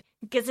name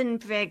Gizzen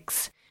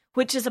Briggs,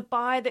 which is a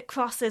bar that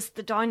crosses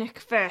the Dornoch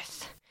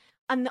Firth.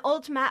 And the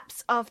old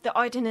maps of the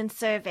Ordnance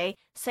Survey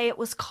say it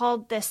was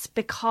called this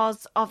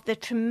because of the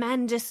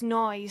tremendous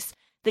noise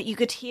that you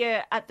could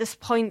hear at this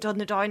point on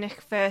the Dornoch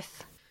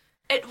Firth.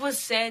 It was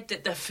said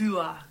that the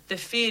Fua, the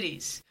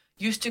fairies,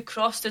 used to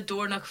cross the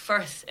Dornoch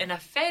Firth in a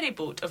ferry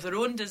boat of their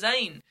own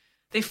design.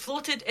 They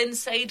floated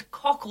inside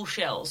cockle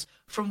shells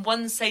from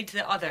one side to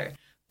the other.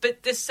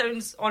 But this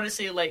sounds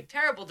honestly like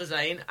terrible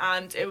design,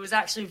 and it was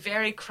actually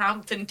very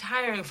cramped and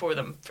tiring for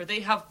them, for they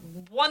have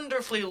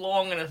wonderfully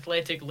long and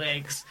athletic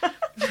legs.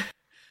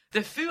 The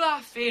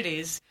Fua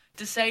fairies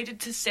decided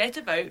to set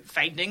about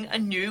finding a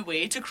new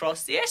way to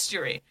cross the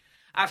estuary.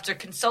 After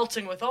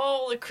consulting with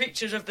all the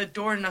creatures of the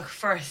Dornoch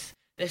Firth,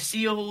 the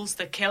seals,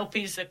 the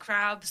kelpies, the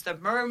crabs, the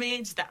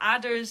mermaids, the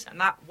adders,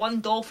 and that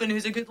one dolphin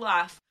who's a good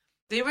laugh,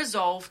 they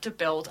resolved to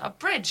build a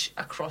bridge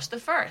across the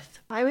Firth.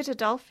 Why would a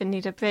dolphin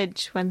need a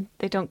bridge when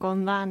they don't go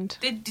on land?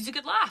 They did a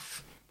good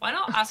laugh. Why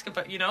not ask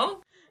about, They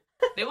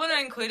want to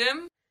include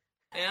him.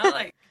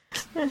 I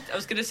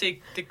was going to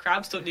say the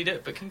crabs don't need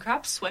it, but can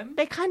crabs swim?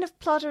 They kind of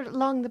plotter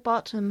along the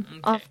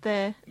bottom of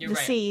the right.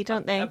 sea,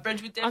 don't they? A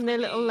bridge would definitely on their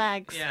little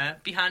legs. Yeah,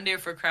 be handier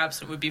for crabs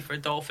than it would be for a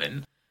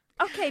dolphin.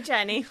 Okay,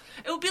 Jenny.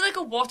 It would be like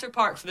a water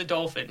park for the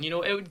dolphin,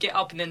 It would get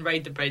up and then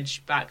ride the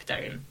bridge back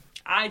down.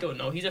 I don't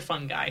know. He's a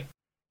fun guy.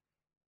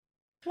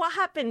 What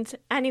happened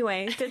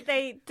anyway? Did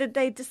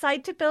they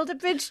decide to build a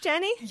bridge,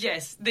 Jenny?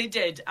 Yes, they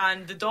did,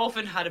 and the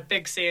dolphin had a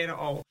big say in it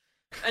all.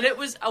 And it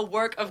was a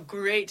work of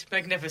great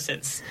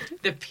magnificence.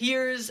 The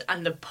piers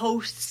and the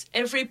posts,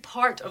 every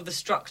part of the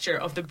structure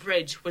of the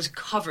bridge was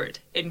covered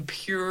in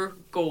pure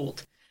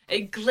gold.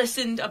 It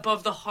glistened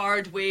above the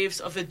hard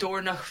waves of the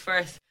Dornoch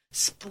Firth,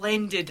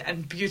 splendid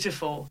and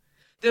beautiful.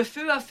 The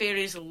Fua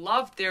fairies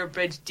loved their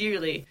bridge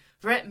dearly,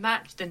 for it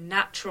matched the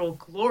natural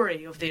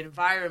glory of the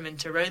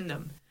environment around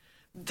them.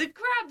 The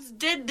crabs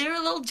did their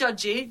little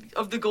judgy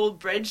of the gold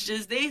bridge,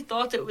 as they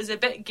thought it was a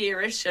bit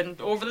garish and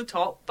over the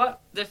top,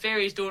 but the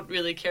fairies don't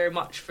really care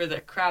much for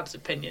the crab's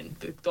opinion.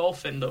 The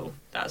dolphin, though,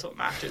 that's what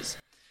matters.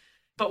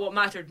 But what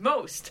mattered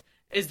most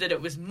is that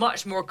it was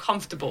much more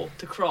comfortable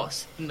to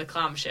cross than the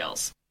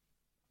clamshells.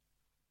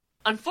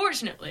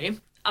 Unfortunately,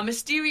 a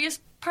mysterious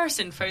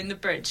person found the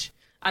bridge,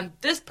 and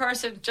this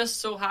person just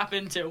so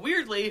happened to,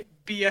 weirdly,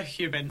 be a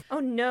human. Oh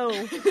no.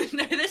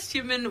 Now this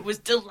human was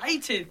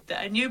delighted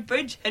that a new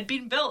bridge had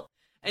been built,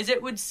 as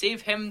it would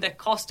save him the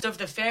cost of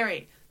the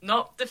ferry.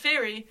 Not the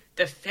ferry,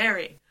 the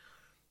ferry.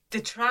 The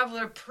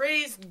traveller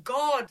praised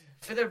God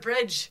for the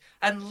bridge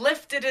and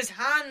lifted his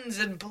hands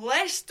and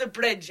blessed the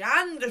bridge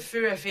and the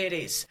Fua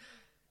fairies.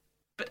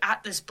 But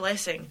at this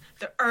blessing,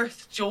 the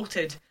earth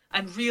jolted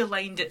and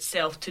realigned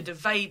itself to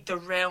divide the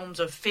realms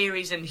of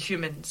fairies and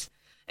humans.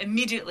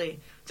 Immediately,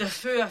 the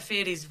Fua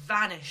fairies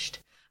vanished,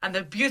 and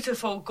the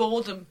beautiful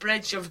golden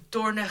bridge of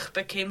Dornoch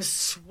became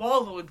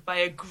swallowed by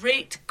a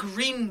great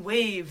green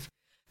wave.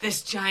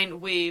 This giant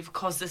wave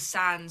caused the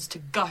sands to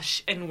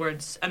gush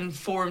inwards and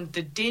formed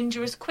the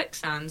dangerous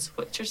quicksands,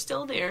 which are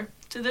still there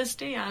to this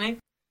day, Annie.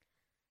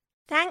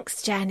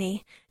 Thanks,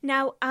 Jenny.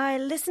 Now, our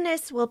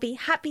listeners will be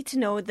happy to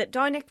know that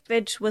Dornoch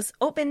Bridge was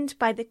opened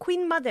by the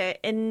Queen Mother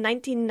in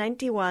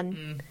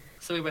 1991.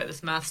 Sorry about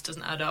this, maths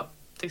doesn't add up.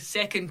 The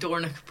second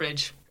Dornoch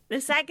Bridge.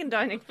 The second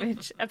Dornoch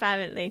Bridge,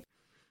 apparently.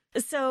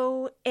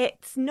 So,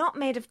 it's not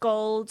made of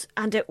gold,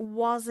 and it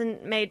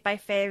wasn't made by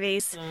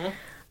fairies,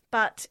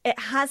 but it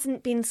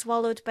hasn't been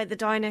swallowed by the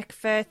Dornoch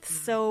Firth,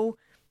 so...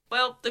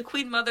 Well, the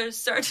Queen Mother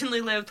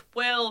certainly lived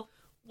well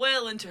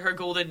into her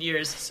golden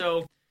years,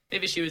 so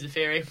maybe she was a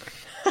fairy.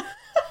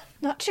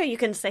 Not sure you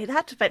can say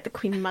that about the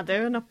Queen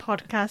Mother on a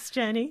podcast,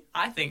 Jenny.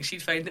 I think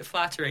she'd find it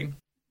flattering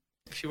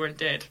if she weren't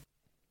dead.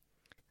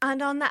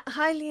 And on that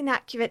highly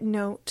inaccurate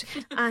note,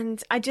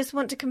 and I just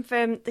want to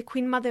confirm the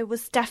Queen Mother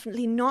was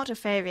definitely not a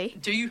fairy.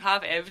 Do you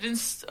have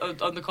evidence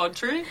on the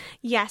contrary?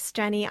 Yes,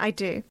 Jenny, I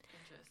do.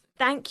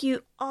 Thank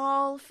you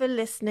all for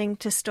listening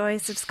to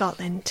Stories of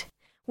Scotland.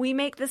 We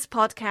make this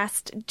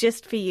podcast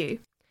just for you.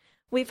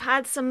 We've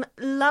had some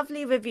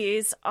lovely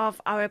reviews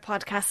of our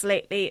podcast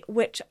lately,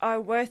 which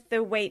are worth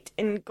their weight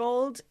in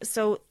gold,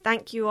 so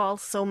thank you all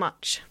so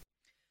much.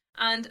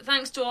 And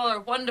thanks to all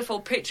our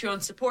wonderful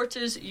Patreon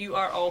supporters, you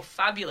are all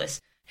fabulous.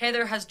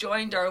 Heather has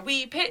joined our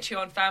wee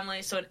Patreon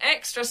family, so an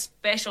extra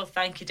special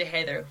thank you to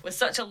Heather, with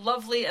such a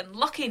lovely and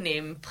lucky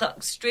name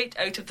plucked straight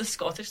out of the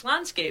Scottish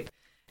landscape.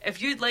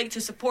 If you'd like to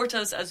support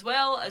us as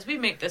well as we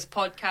make this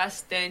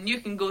podcast, then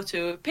you can go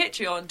to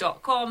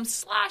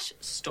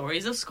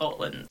patreon.com/Stories of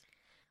Scotland.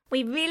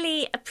 We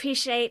really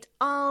appreciate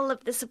all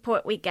of the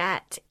support we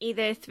get,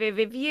 either through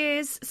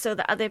reviews so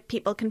that other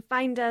people can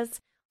find us,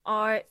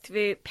 or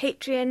through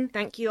Patreon.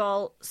 Thank you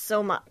all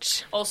so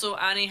much. Also,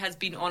 Annie has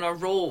been on a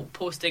roll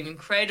posting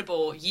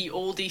incredible ye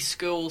oldie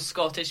school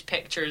Scottish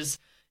pictures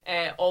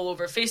all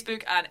over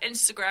Facebook and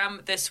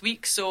Instagram this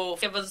week, so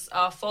give us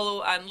a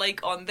follow and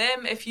like on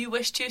them if you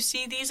wish to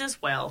see these as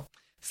well.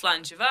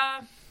 Slán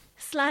Java.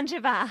 Slán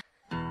Java.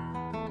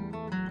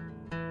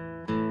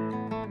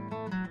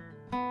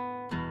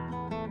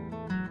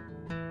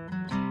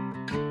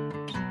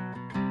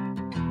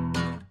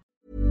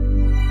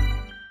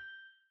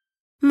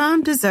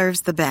 Mom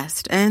deserves the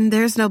best, and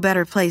there's no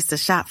better place to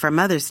shop for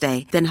Mother's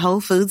Day than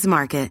Whole Foods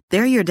Market.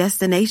 They're your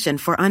destination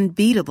for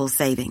unbeatable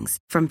savings,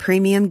 from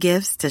premium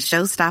gifts to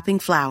show-stopping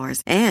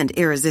flowers and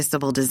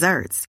irresistible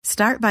desserts.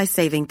 Start by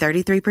saving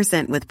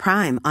 33% with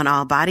Prime on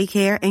all body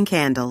care and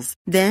candles.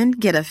 Then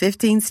get a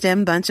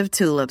 15-stem bunch of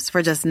tulips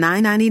for just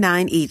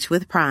 $9.99 each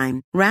with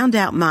Prime. Round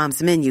out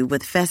Mom's menu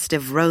with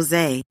festive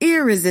rosé,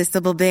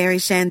 irresistible berry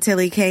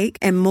chantilly cake,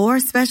 and more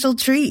special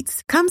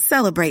treats. Come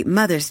celebrate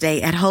Mother's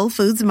Day at Whole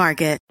Foods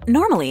Market.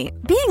 Normally,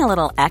 being a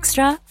little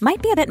extra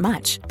might be a bit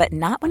much, but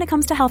not when it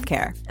comes to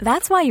healthcare.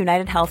 That's why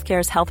United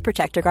Healthcare's Health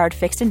Protector Guard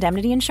fixed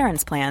indemnity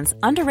insurance plans,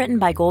 underwritten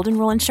by Golden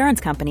Rule Insurance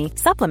Company,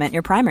 supplement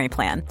your primary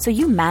plan so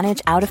you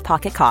manage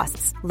out-of-pocket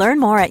costs. Learn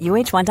more at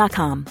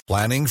uh1.com.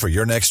 Planning for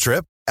your next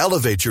trip?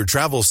 Elevate your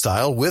travel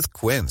style with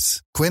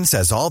Quince. Quince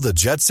has all the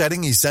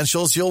jet-setting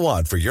essentials you'll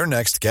want for your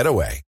next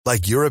getaway,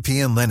 like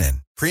European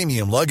linen,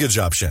 premium luggage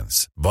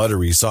options,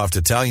 buttery soft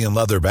Italian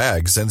leather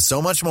bags, and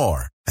so much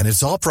more. And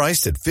it's all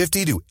priced at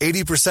 50 to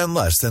 80%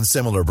 less than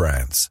similar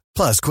brands.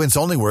 Plus, Quince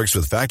only works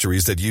with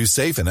factories that use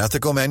safe and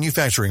ethical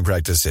manufacturing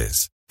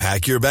practices.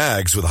 Pack your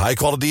bags with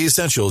high-quality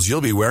essentials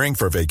you'll be wearing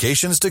for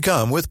vacations to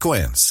come with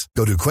Quince.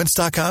 Go to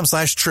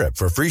quince.com/trip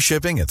for free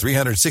shipping and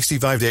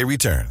 365-day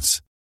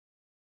returns.